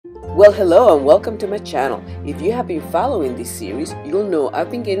Well, hello and welcome to my channel. If you have been following this series, you'll know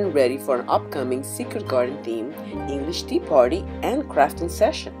I've been getting ready for an upcoming Secret Garden theme English tea party and crafting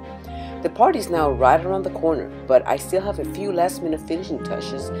session. The party is now right around the corner, but I still have a few last minute finishing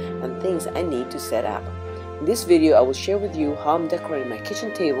touches and things I need to set up. In this video, I will share with you how I'm decorating my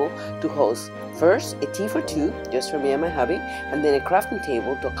kitchen table to host first a tea for two, just for me and my hubby, and then a crafting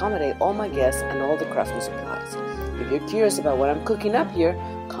table to accommodate all my guests and all the crafting supplies. If you're curious about what I'm cooking up here,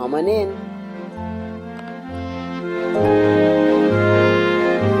 come on in.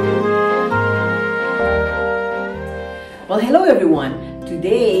 Well, hello everyone.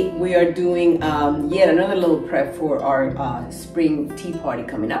 Today we are doing yet another little prep for our spring tea party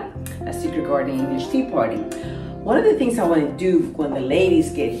coming up, a Secret Garden English tea party. One of the things I want to do when the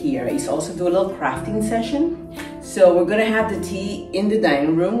ladies get here is also do a little crafting session. So we're gonna have the tea in the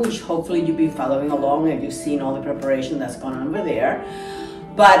dining room, which hopefully you've been following along and you've seen all the preparation that's gone on over there.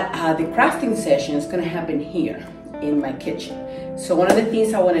 But the crafting session is gonna happen here in my kitchen. So one of the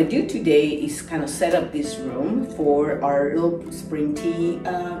things I wanna do today is kind of set up this room for our little spring tea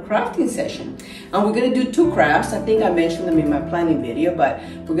crafting session. And we're gonna do two crafts. I think I mentioned them in my planning video, but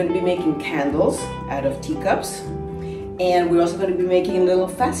we're gonna be making candles out of teacups. And we're also gonna be making little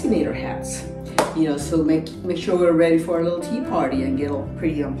fascinator hats. You know, so make sure we're ready for a little tea party and get all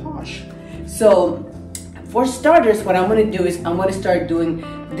pretty and posh. So for starters, what I'm going to do is I'm going to start doing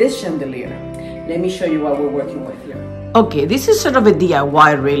this chandelier. Let me show you what we're working with here. Okay, this is sort of a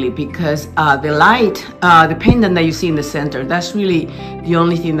DIY really, because the light, the pendant that you see in the center, that's really the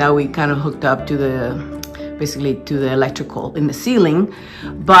only thing that we kind of hooked up to the, basically to the electrical in the ceiling.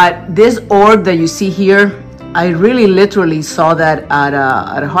 But this orb that you see here, I really literally saw that at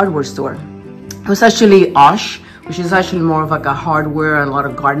a hardware store. It was actually Osh, which is actually more of like a hardware and a lot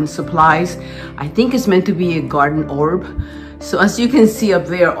of garden supplies. I think it's meant to be a garden orb. So as you can see up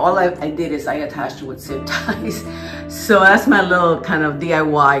there, all I did is I attached it with zip ties. So that's my little kind of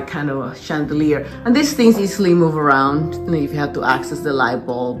DIY kind of chandelier. And these things easily move around, you know, if you have to access the light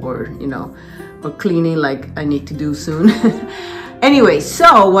bulb or, you know, or cleaning like I need to do soon. Anyway,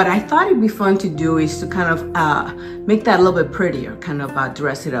 so what I thought it'd be fun to do is to kind of make that a little bit prettier, kind of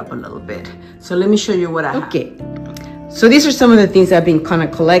dress it up a little bit. So let me show you what I have. Okay, so these are some of the things I've been kind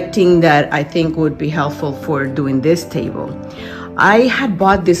of collecting that I think would be helpful for doing this table. I had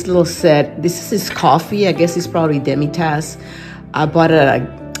bought this little set. This is coffee. I guess it's probably Demi-Tasse. I bought it,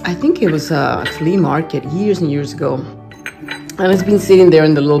 I think it was a flea market years and years ago. And it's been sitting there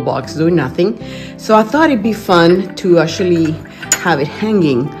in the little box doing nothing. So I thought it'd be fun to actually have it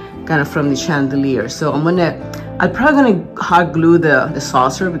hanging kind of from the chandelier. So I'm probably gonna hot glue the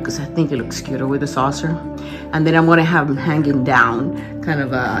saucer because I think it looks cuter with the saucer. And then I'm gonna have them hanging down kind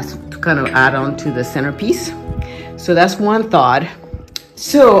of to kind of add on to the centerpiece. So that's one thought.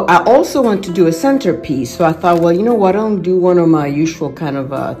 So I also want to do a centerpiece. So I thought, well, you know what, I'll do one of my usual kind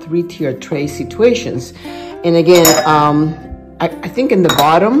of three-tier tray situations. And again, I think in the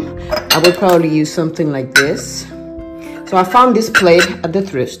bottom, I would probably use something like this. So I found this plate at the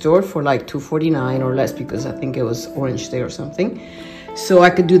thrift store for like $2.49 or less because I think it was Orange Day or something. So I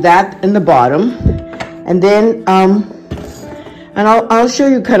could do that in the bottom. And then, and I'll show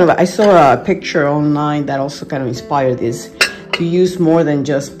you kind of, I saw a picture online that also kind of inspired this, to use more than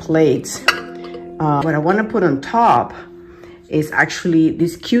just plates. What I want to put on top is actually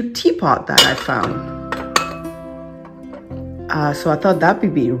this cute teapot that I found. So I thought that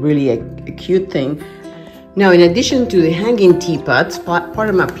would be really a cute thing. Now, in addition to the hanging teapots, part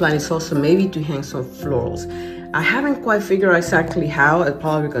of my plan is also maybe to hang some florals. I haven't quite figured out exactly how. I'm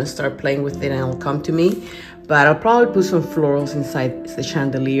probably going to start playing with it and it'll come to me. But I'll probably put some florals inside the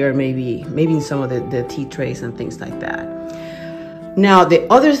chandelier, maybe in some of the tea trays and things like that. Now, the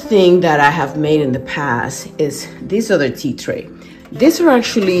other thing that I have made in the past is this other tea tray. These are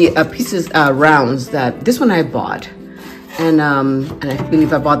actually pieces, rounds that, this one I bought. And I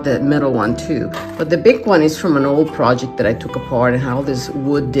believe I bought the metal one too. But the big one is from an old project that I took apart and had all this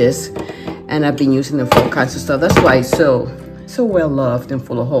wood disc. And I've been using them for all kinds of stuff. That's why it's so well loved and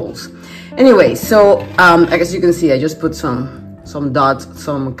full of holes. Anyway, so I guess you can see I just put some dots,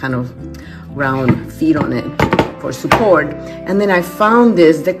 some kind of round feet on it for support. And then I found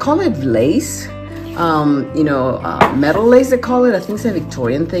this, they call it lace. You know, metal lace they call it. I think it's a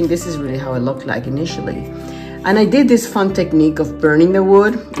Victorian thing. This is really how it looked like initially. And I did this fun technique of burning the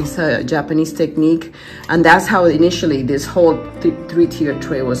wood. It's a Japanese technique. And that's how initially this whole three-tier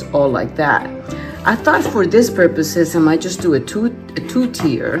tray was all like that. I thought for this purposes, I might just do a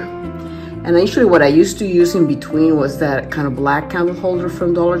two-tier And usually what I used to use in between was that kind of black candle holder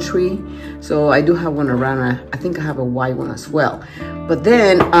from Dollar Tree. So I do have one around. I think I have a white one as well. But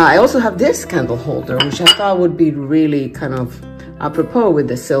then I also have this candle holder, which I thought would be really kind of apropos with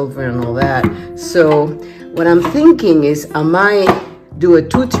the silver and all that. So what I'm thinking is I might do a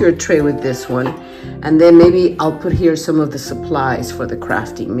 2-tier tray with this one, and then maybe I'll put here some of the supplies for the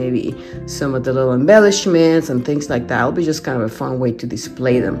crafting, maybe some of the little embellishments and things like that. It'll be just kind of a fun way to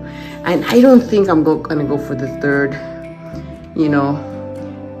display them. And I don't think I'm gonna go for the third, you know,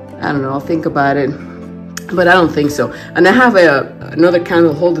 I don't know, I'll think about it, but I don't think so. And I have another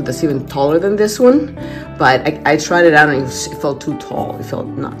candle holder that's even taller than this one, but I tried it out and it felt too tall. It felt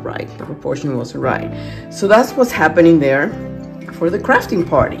not right. The proportion wasn't right. So that's what's happening there for the crafting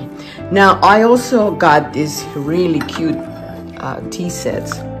party. Now, I also got these really cute tea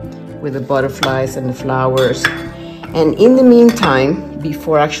sets with the butterflies and the flowers. And in the meantime,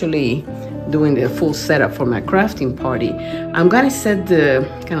 before actually doing the full setup for my crafting party, I'm gonna set the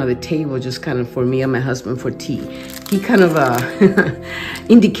kind of the table just kind of for me and my husband for tea. He kind of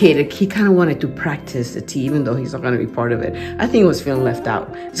indicated he kind of wanted to practice the tea, even though he's not gonna be part of it. I think he was feeling left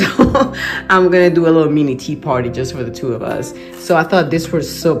out. So I'm gonna do a little mini tea party just for the two of us. So I thought this was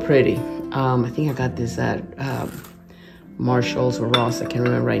so pretty. I think I got this at Marshall's or Ross, I can't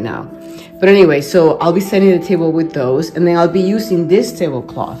remember right now. But anyway, so I'll be setting the table with those, and then I'll be using this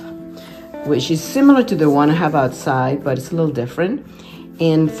tablecloth, which is similar to the one I have outside, but it's a little different.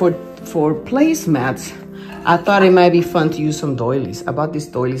 And for placemats, I thought it might be fun to use some doilies. I bought these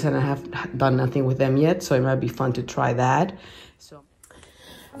doilies and I have done nothing with them yet, so it might be fun to try that. So,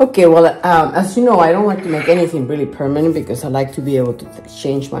 okay, well, as you know, I don't like to make anything really permanent because I like to be able to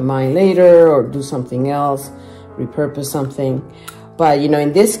change my mind later or do something else, repurpose something. But, you know,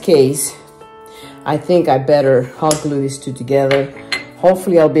 in this case, I think I better hot glue these two together.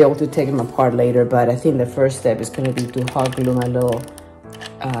 Hopefully I'll be able to take them apart later, but I think the first step is going to be to hot glue my little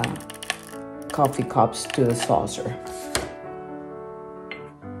coffee cups to the saucer.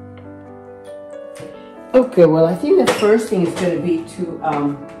 Okay, well, I think the first thing is going to be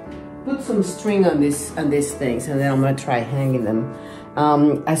to put some string on these things, and then I'm going to try hanging them.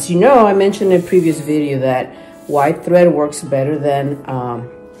 As you know, I mentioned in a previous video that white thread works better than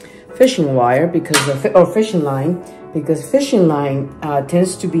fishing wire or fishing line, because fishing line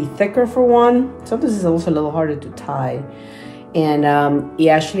tends to be thicker for one. Sometimes it's also a little harder to tie, and it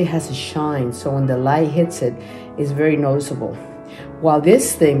actually has a shine, so when the light hits it, it's very noticeable. While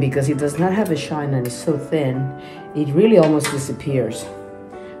this thing, because it does not have a shine and it's so thin, it really almost disappears,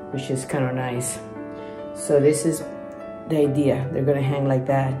 which is kind of nice. So this is the idea. They're gonna hang like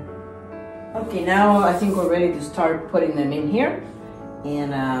that. Okay, now I think we're ready to start putting them in here,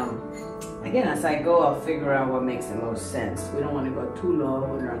 and again, as I go, I'll figure out what makes the most sense. We don't want to go too low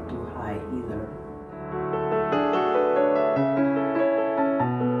or not too high either.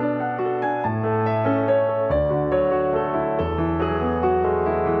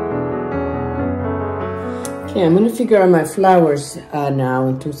 Okay, I'm going to figure out my flowers now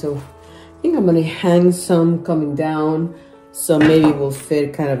in terms of, I think I'm going to hang some coming down, so maybe will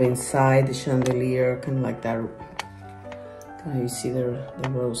fit kind of inside the chandelier, kind of like that. You see the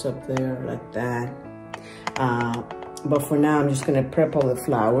rose up there like that. But for now, I'm just gonna prep all the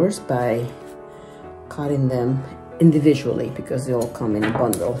flowers by cutting them individually because they all come in a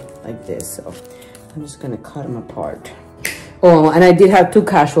bundle like this. So I'm just gonna cut them apart. Oh, and I did have two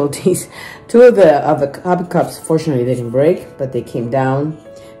casualties. Two of the coffee cups, fortunately, they didn't break, but they came down.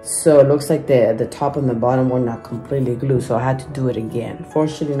 So it looks like the top and the bottom were not completely glued, so I had to do it again.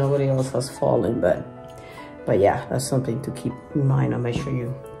 Fortunately, nobody else has fallen, but yeah, that's something to keep in mind. I'll make sure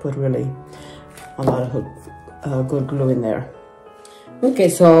you put really a lot of good glue in there. Okay,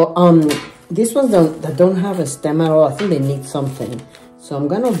 so these ones that don't have a stem at all, I think they need something. So I'm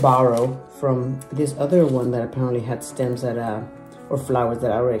gonna borrow from this other one that apparently had stems that or flowers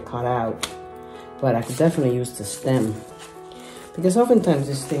that I already cut out. But I could definitely use the stem, because oftentimes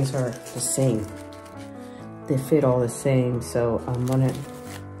these things are the same. They fit all the same, so I'm gonna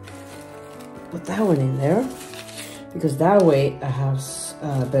put that one in there, because that way I have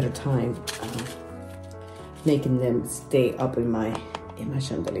a better time making them stay up in my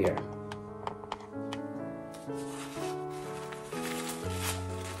chandelier.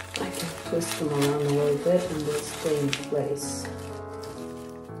 I can twist them around a little bit and they'll stay in place.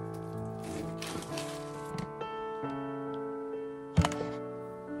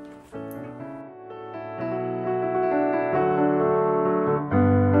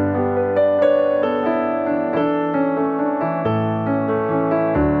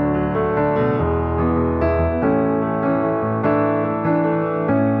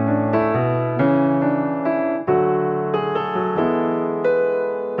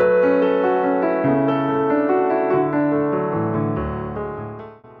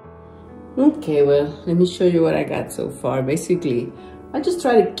 Okay, well, let me show you what I got so far. Basically, I just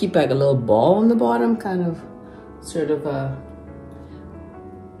try to keep like a little ball on the bottom, kind of, sort of,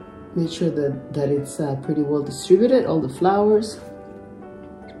 make sure that it's pretty well distributed, all the flowers.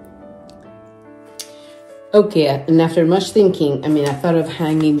 Okay, and after much thinking, I mean, I thought of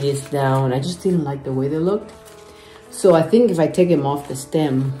hanging this down. I just didn't like the way they looked. So I think if I take them off the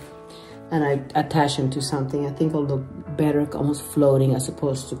stem and I attach them to something, I think it'll look better, almost floating, as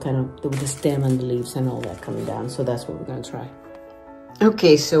opposed to kind of with the stem and the leaves and all that coming down. So that's what we're gonna try.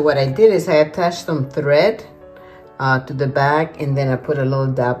 Okay, so what I did is I attached some thread to the back, and then I put a little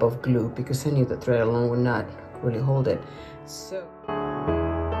dab of glue because I knew the thread alone would not really hold it. So.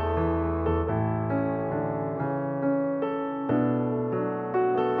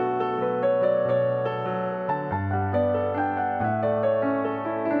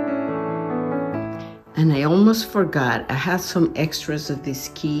 And I almost forgot, I had some extras of these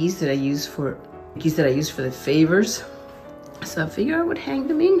keys that I use for the favors. So I figured I would hang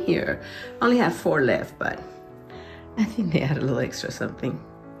them in here. I only have 4 left, but I think they had a little extra something.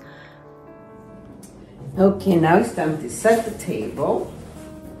 Okay, now it's time to set the table.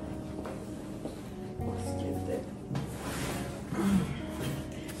 Let's get that.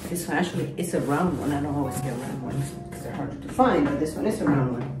 This one actually is a round one. I don't always get round ones because they're harder to find, but this one is a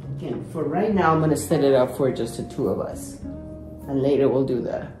round one. Again, for right now, I'm gonna set it up for just the 2 of us. And later we'll do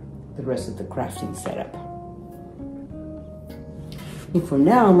the rest of the crafting setup. And for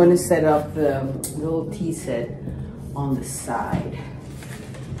now, I'm gonna set up the little tea set on the side.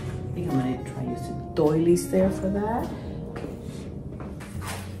 I think I'm gonna try using doilies there for that.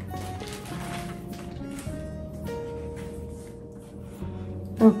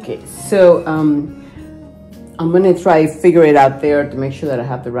 Okay, so I'm gonna try figure it out there to make sure that I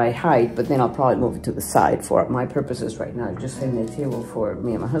have the right height, but then I'll probably move it to the side for my purposes right now, just setting the table for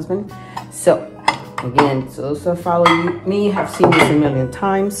me and my husband. So again, so those who follow me have seen this a million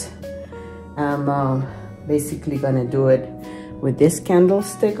times. I'm basically gonna do it with this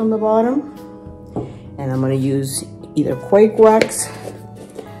candlestick on the bottom, and I'm gonna use either quake wax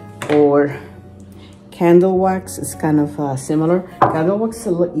or candle wax. Is kind of similar. Candle wax is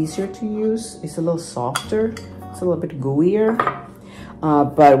a little easier to use. It's a little softer. It's a little bit gooier.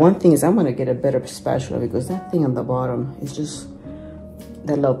 But one thing is I'm gonna get a better spatula because that thing on the bottom is just,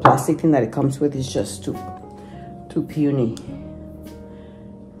 that little plastic thing that it comes with is just too puny.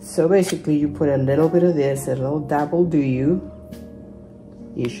 So basically you put a little bit of this, a little dab will do you.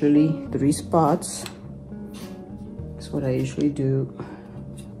 Usually 3 spots. That's what I usually do.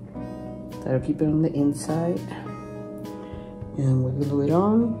 That'll keep it on the inside. And we'll glue it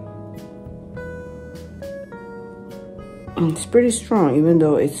on. And it's pretty strong, even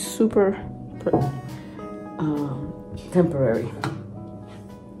though it's super temporary.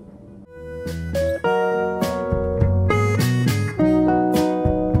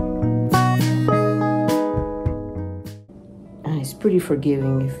 And it's pretty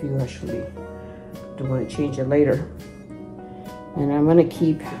forgiving if you actually don't want to change it later. And I'm gonna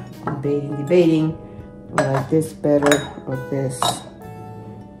keep debating, like this better or this.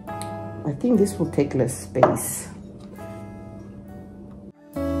 I think this will take less space.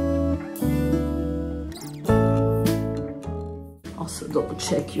 Also double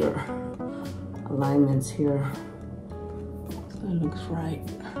check your alignments here. That looks right.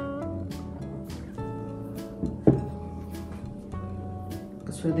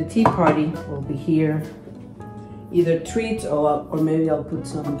 Because for the tea party, we'll be here. Either treats or maybe I'll put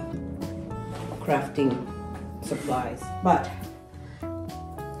some crafting supplies. But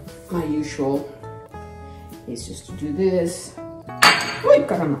my usual is just to do this. Uy,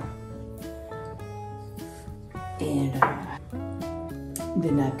 caramba. And the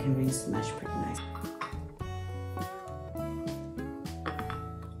napkin rinse and mash pretty nice.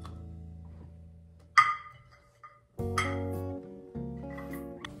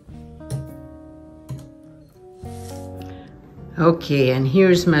 Okay, and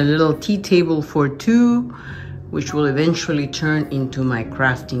here's my little tea table for 2, which will eventually turn into my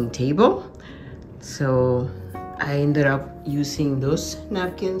crafting table. So I ended up using those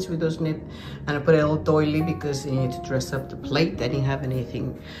napkins with those and I put a little doily because I needed to dress up the plate. I didn't have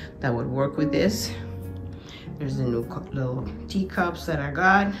anything that would work with this. There's the new little teacups that I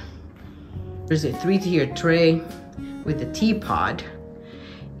got. There's a 3-tier tray with the teapot,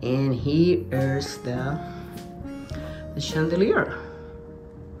 and here's the chandelier,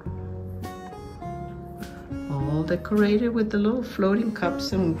 all decorated with the little floating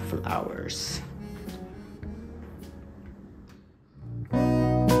cups and flowers.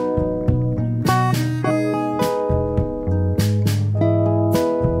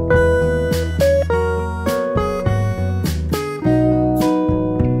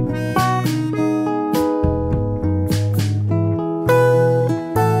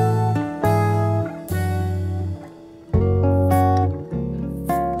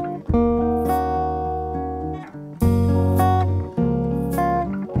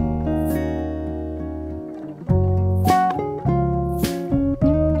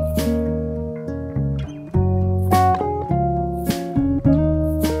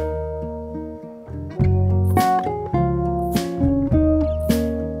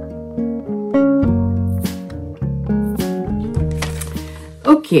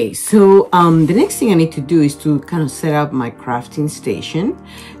 Okay, so the next thing I need to do is to kind of set up my crafting station.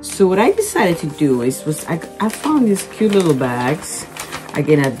 So what I decided to do is I found these cute little bags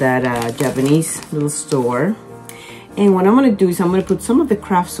again at that Japanese little store. And what I'm going to do is I'm going to put some of the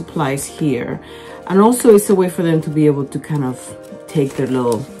craft supplies here, and also it's a way for them to be able to kind of take their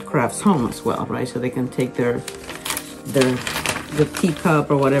little crafts home as well, right? So they can take the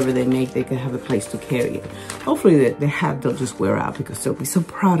teacup or whatever they make, they can have a place to carry it. Hopefully they'll just wear out, because they'll be so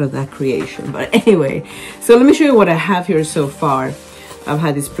proud of that creation. But anyway, so let me show you what I have here so far. I've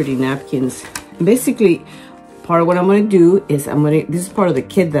had these pretty napkins. Basically, part of what I'm going to do is this is part of the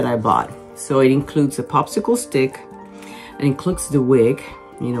kit that I bought. So it includes a popsicle stick, it includes the wig,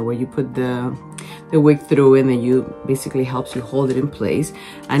 you know, where you put the wig through, and then you basically helps you hold it in place.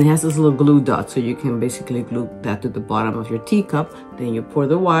 And it has this little glue dot, so you can basically glue that to the bottom of your teacup. Then you pour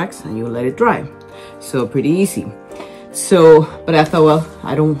the wax and you let it dry. So pretty easy. So, but I thought,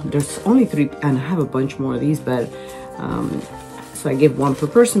 well, there's only 3, and I have a bunch more of these, but so I gave 1 per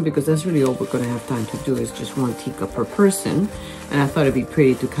person, because that's really all we're going to have time to do, is just 1 teacup per person. And I thought it'd be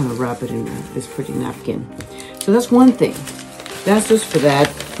pretty to kind of wrap it in this pretty napkin. So that's one thing. That's just for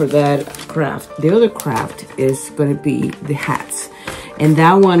that craft. The other craft is going to be the hats. And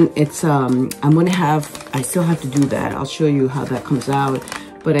that one, it's I still have to do that. I'll show you how that comes out.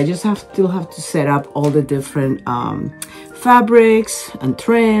 But I just still have to set up all the different fabrics and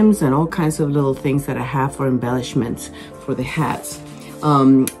trims and all kinds of little things that I have for embellishments for the hats.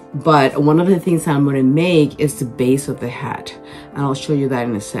 But one of the things I'm going to make is the base of the hat. And I'll show you that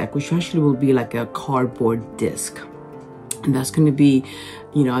in a sec, which actually will be like a cardboard disc. And that's going to be,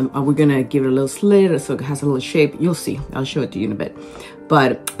 you know, we're going to give it a little slit so it has a little shape. You'll see. I'll show it to you in a bit.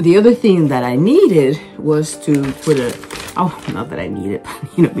 But the other thing that I needed was to put not that I need it,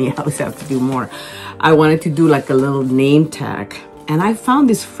 but you know me, I always have to do more. I wanted to do like a little name tag. And I found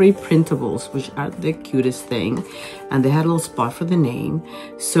these free printables, which are the cutest thing. And they had a little spot for the name.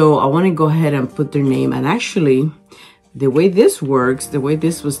 So I want to go ahead and put their name. And actually, the way this works, the way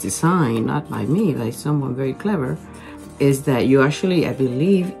this was designed, not by me, by someone very clever, is that you actually, I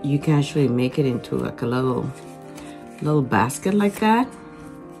believe, you can actually make it into like a little basket like that.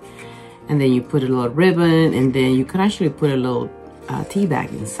 And then you put a little ribbon, and then you can actually put a little tea bag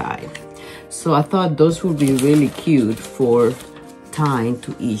inside. So I thought those would be really cute for tying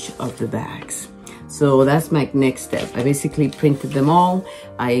to each of the bags. So that's my next step. I basically printed them all.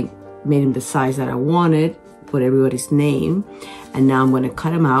 I made them the size that I wanted, put everybody's name, and now I'm going to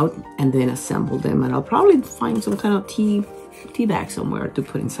cut them out and then assemble them. And I'll probably find some kind of tea bag somewhere to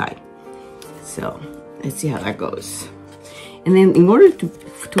put inside. So let's see how that goes. And then in order to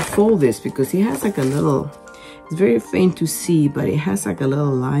fold this, because it has like a little, it's very faint to see, but it has like a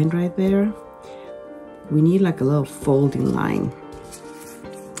little line right there. We need like a little folding line.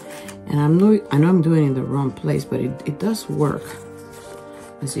 And I know I'm doing it in the wrong place, but it does work.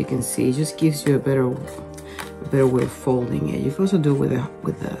 As you can see, it just gives you a better way of folding it. You can also do it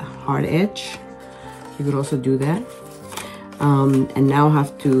with a hard edge. You could also do that. And now I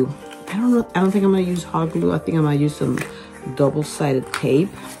have to, I don't think I'm gonna use hot glue. I think I'm gonna use some double-sided tape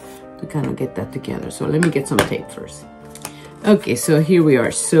to kind of get that together. So let me get some tape first. Okay, so here we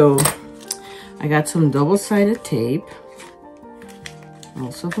are. So I got some double-sided tape,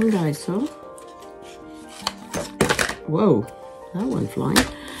 also from Daiso. Whoa, that went flying.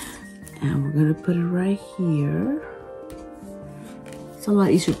 And we're gonna put it right here. It's a lot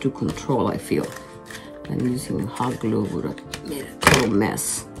easier to control, I feel, than using hot glue would have made a total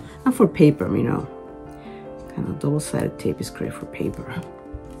mess. And for paper, you know, kind of double-sided tape is great for paper.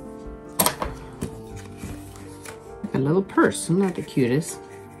 A little purse, not the cutest.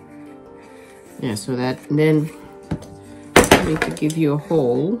 Yeah, so that, and then I need to give you a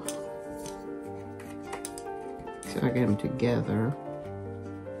hole. So I get them together.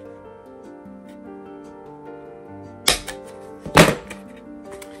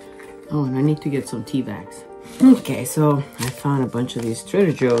 Oh, and I need to get some tea bags. Okay, so I found a bunch of these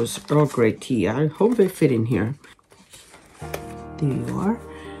Trader Joe's Earl Grey tea. I hope they fit in here. There you are.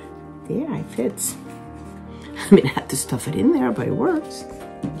 There, it fits. I mean, I had to stuff it in there, but it works.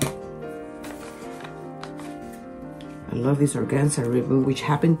 I love this organza ribbon, which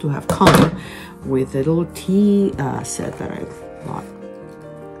happened to have come with a little tea set that I bought.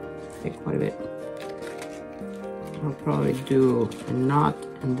 I think quite a bit. I'll probably do a knot,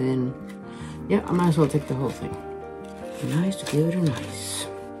 and then, yeah, I might as well take the whole thing. Nice to give it a nice.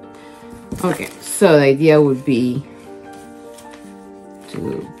 Okay, so the idea would be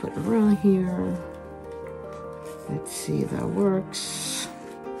to put it around here. Let's see if that works.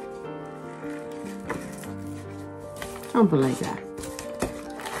 Something like that.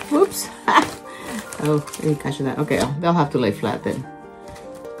 Whoops. Oh, I didn't catch that. Okay, they'll have to lay flat then.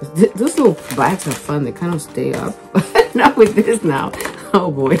 Those little bags are fun. They kind of stay up. Not with this now.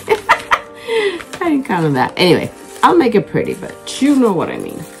 Oh boy. I didn't count on that. Anyway, I'll make it pretty, but you know what I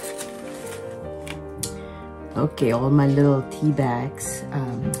mean. Okay, all my little tea bags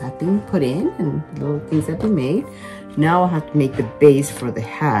have been put in and little things have been made. Now I have to make the base for the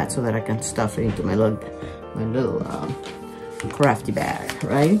hat so that I can stuff it into my little crafty bag,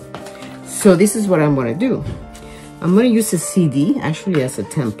 right? So this is what I'm gonna do. I'm gonna use a CD actually as a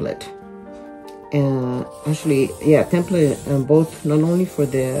template. Actually, yeah, template both, not only for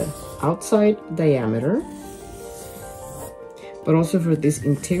the outside diameter, but also for this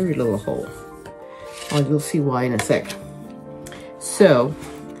interior little hole. You'll see why in a sec. So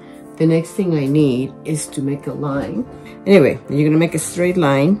the next thing I need is to make a line. Anyway, you're gonna make a straight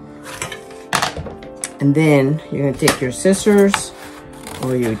line, and then you're gonna take your scissors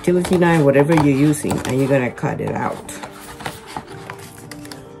or your utility knife, whatever you're using, and you're gonna cut it out.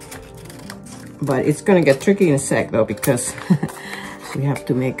 But it's gonna get tricky in a sec though, because we have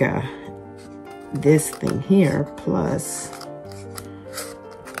to make this thing here plus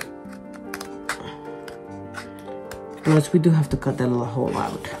we do have to cut that little hole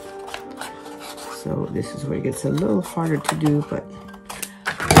out. So this is where it gets a little harder to do, but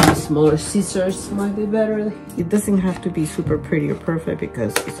smaller scissors might be better. It doesn't have to be super pretty or perfect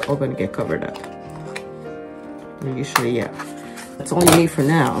because it's all gonna get covered up. And usually, yeah, that's all you need for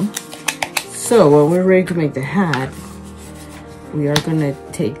now. So when we're ready to make the hat, we are gonna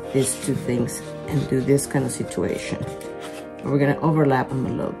take these two things and do this kind of situation. We're gonna overlap them a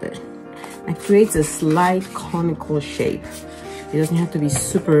little bit. It creates a slight conical shape. It doesn't have to be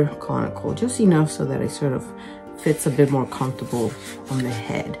super conical, just enough so that it sort of fits a bit more comfortable on the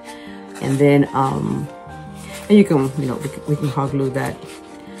head. And then, and you can, you know, we can hot glue that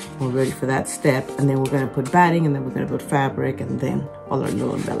when we're ready for that step. And then we're gonna put batting, and then we're gonna put fabric, and then all our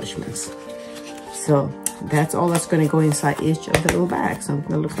little embellishments. So that's all that's gonna go inside each of the little bags. So it's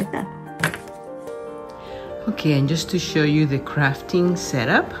gonna look like that. Okay, and just to show you the crafting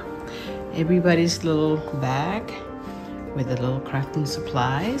setup, everybody's little bag with the little crafting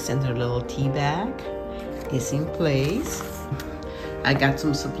supplies and their little tea bag is in place. I got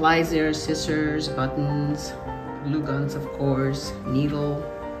some supplies there, scissors, buttons, glue guns, of course, needle.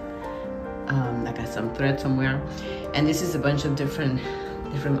 I got some thread somewhere. And this is a bunch of different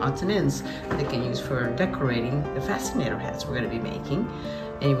odds and ends they can use for decorating the fascinator hats we're gonna be making.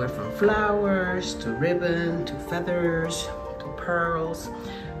 Anywhere from flowers, to ribbon, to feathers, to pearls.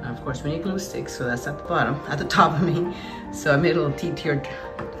 And of course, we need glue sticks, so that's at the bottom, at the top, I mean. So I made a little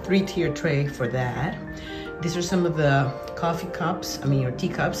three-tier tray for that. These are some of the coffee cups, or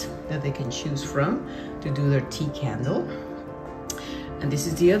teacups that they can choose from to do their tea candle. And this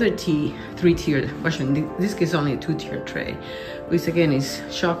is the other three-tier version. This is only a two-tier tray, which again is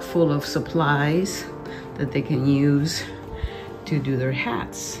chock full of supplies that they can use to do their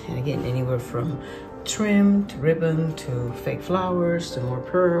hats. And again, anywhere from trim to ribbon to fake flowers to more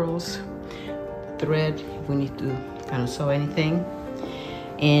pearls, thread if we need to kind of sew anything.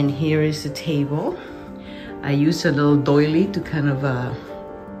 And here is the table. I use a little doily to kind of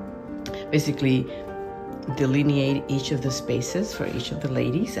basically delineate each of the spaces for each of the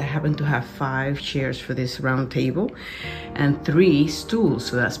ladies. I happen to have 5 chairs for this round table and 3 stools,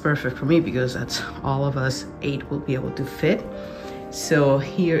 so that's perfect for me because that's all of us 8 will be able to fit. So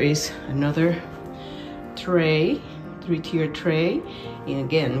here is another tray, 3-tier tray, and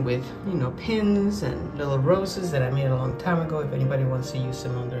again with, you know, pins and little roses that I made a long time ago if anybody wants to use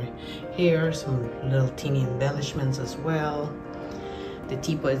them on their hair. Some little teeny embellishments as well. The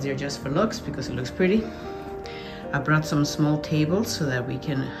teapot is there just for looks because it looks pretty. I brought some small tables so that we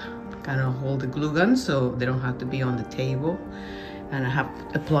can kind of hold the glue guns so they don't have to be on the table. And I have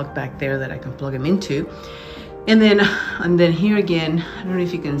a plug back there that I can plug them into. And then here again, I don't know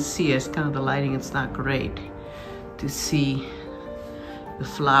if you can see it, it's kind of the lighting, it's not great to see the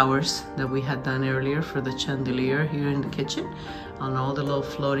flowers that we had done earlier for the chandelier here in the kitchen on all the little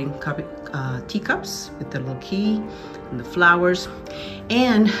floating teacups with the little key and the flowers.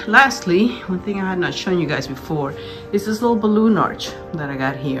 And lastly, one thing I had not shown you guys before is this little balloon arch that I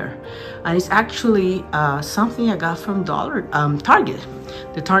got here. And it's actually something I got from Target.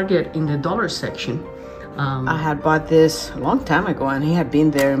 The Target in the dollar section. I had bought this a long time ago and it had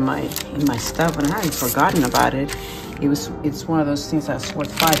been there in my stuff and I hadn't forgotten about it. It's one of those things that's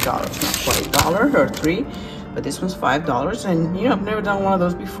worth $5, not quite $1 or $3. but this one's $5, and you know, I've never done one of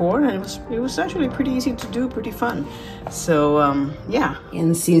those before, and it was actually pretty easy to do, pretty fun. So yeah,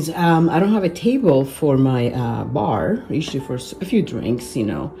 and since I don't have a table for my bar, usually for a few drinks, you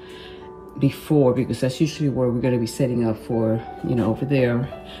know, before, because that's usually where we're going to be setting up for, you know, over there.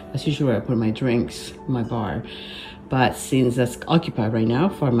 That's usually where I put my drinks, my bar. But since that's occupied right now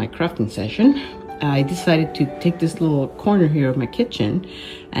for my crafting session, I decided to take this little corner here of my kitchen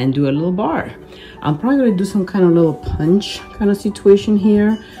and do a little bar. I'm probably going to do some kind of little punch kind of situation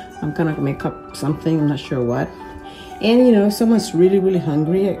here. I'm going to make up something, I'm not sure what. And you know, if someone's really, really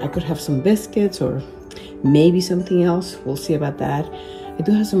hungry, I could have some biscuits or maybe something else. We'll see about that. I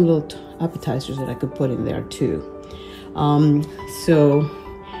do have some little appetizers that I could put in there too.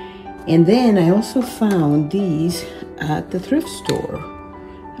 And then I also found these at the thrift store.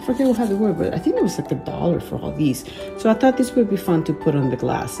 I forget how they were, but I think it was like $1 for all these. So I thought this would be fun to put on the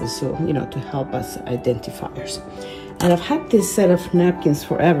glasses, so, you know, to help us identifiers. And I've had this set of napkins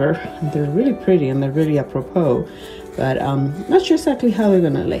forever. They're really pretty and they're really apropos, but not sure exactly how they're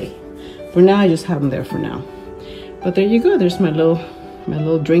gonna lay. For now, I just have them there for now. But there you go, there's my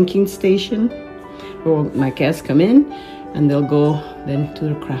little drinking station where my guests come in and they'll go then to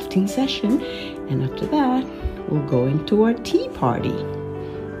the crafting session, and after that we'll go into our tea party.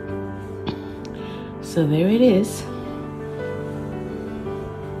 So there it is.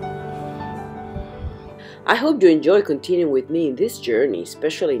 I hope you enjoy continuing with me in this journey,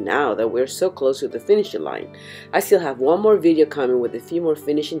 especially now that we're so close to the finishing line. I still have one more video coming with a few more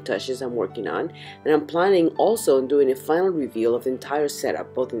finishing touches I'm working on, and I'm planning also on doing a final reveal of the entire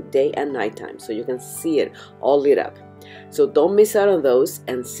setup, both in day and nighttime, so you can see it all lit up. So don't miss out on those,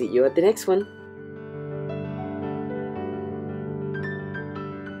 and see you at the next one.